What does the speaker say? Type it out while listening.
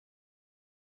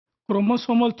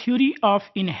Chromosomal theory of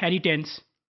inheritance.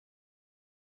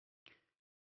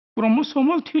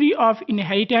 Chromosomal theory of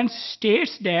inheritance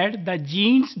states that the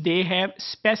genes they have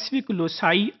specific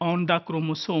loci on the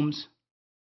chromosomes.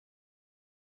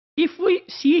 If we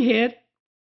see here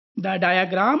the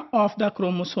diagram of the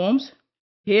chromosomes,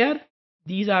 here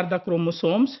these are the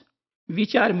chromosomes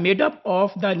which are made up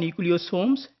of the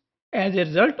nucleosomes. As a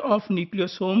result of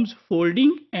nucleosomes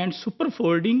folding and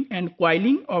superfolding and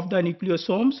coiling of the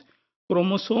nucleosomes,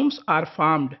 chromosomes are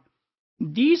formed.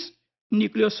 These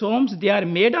nucleosomes they are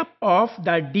made up of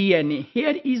the DNA.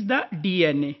 Here is the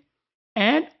DNA,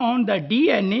 and on the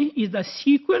DNA is the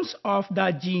sequence of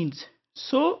the genes.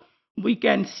 So we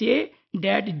can say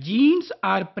that genes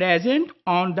are present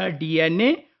on the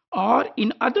DNA, or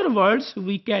in other words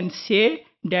we can say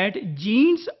that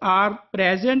genes are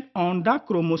present on the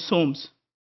chromosomes.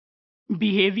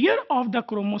 Behavior of the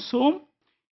chromosome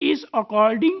is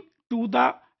according to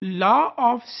the law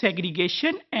of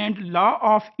segregation and law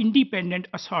of independent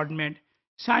assortment.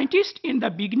 Scientists in the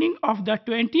beginning of the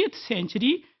 20th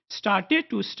century started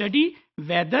to study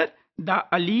whether the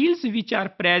alleles which are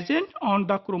present on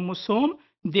the chromosome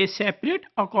they separate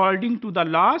according to the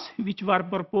laws which were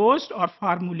proposed or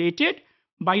formulated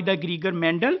by the Gregor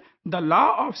Mendel, the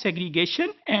law of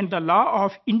segregation and the law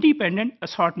of independent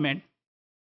assortment.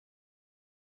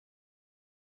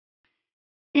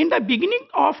 In the beginning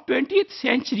of 20th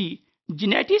century,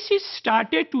 geneticists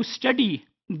started to study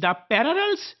the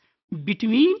parallels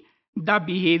between the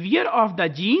behavior of the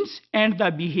genes and the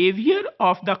behavior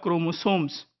of the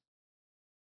chromosomes.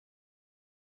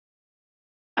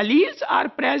 Alleles are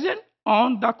present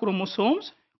on the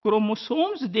chromosomes.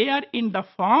 Chromosomes they are in the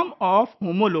form of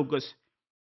homologous.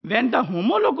 When the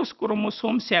homologous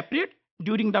chromosomes separate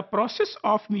during the process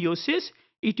of meiosis,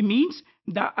 it means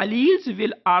the alleles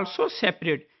will also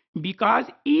separate because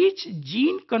each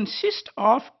gene consists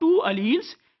of two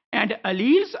alleles and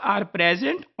alleles are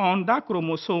present on the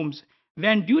chromosomes.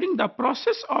 When during the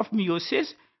process of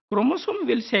meiosis, chromosome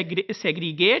will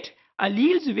segregate,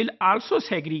 alleles will also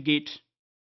segregate.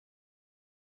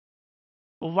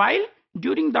 While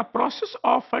during the process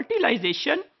of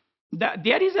fertilization,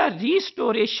 there is a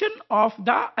restoration of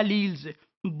the alleles.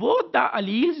 Both the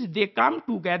alleles they come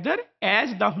together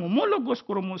as the homologous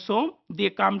chromosome they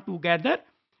come together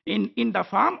in the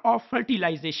form of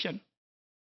fertilization.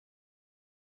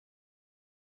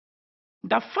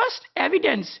 The first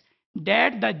evidence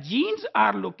that the genes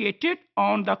are located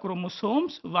on the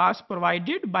chromosomes was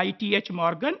provided by T.H.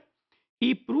 Morgan.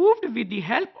 He proved with the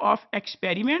help of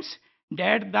experiments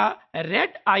that the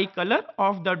red eye color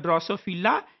of the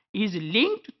Drosophila is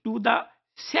linked to the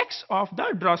sex of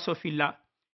the Drosophila.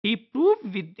 He proved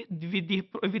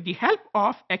with the help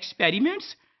of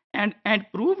experiments and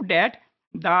proved that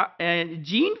the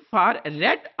gene for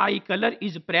red eye color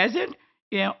is present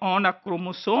on a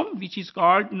chromosome which is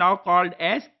now called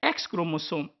as X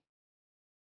chromosome.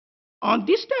 On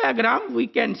this diagram we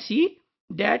can see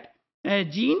that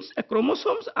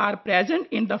chromosomes are present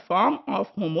in the form of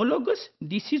homologous.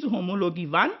 This is homology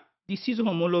 1, this is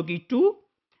homology 2,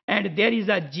 and there is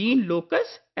a gene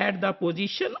locus at the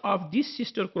position of this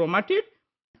sister chromatid.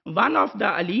 One of the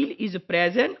allele is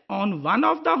present on one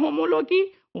of the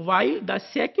homology, while the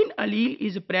second allele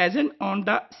is present on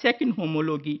the second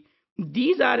homology.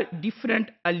 These are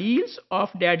different alleles of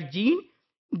that gene.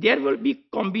 There will be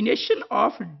combination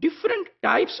of different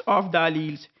types of the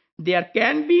alleles. There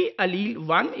can be allele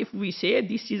 1 if we say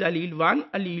this is allele 1,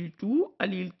 allele 2,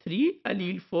 allele 3,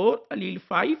 allele 4, allele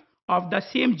 5 of the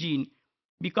same gene.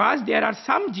 Because there are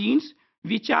some genes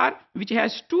which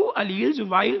has two alleles,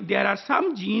 while there are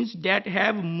some genes that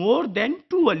have more than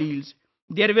two alleles.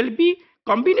 There will be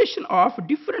combination of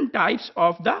different types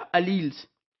of the alleles.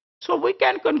 So we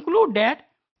can conclude that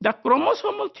the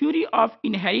chromosomal theory of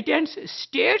inheritance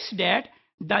states that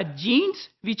the genes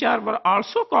which were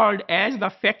also called as the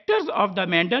factors of the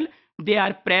Mendel, they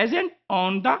are present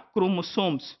on the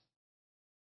chromosomes.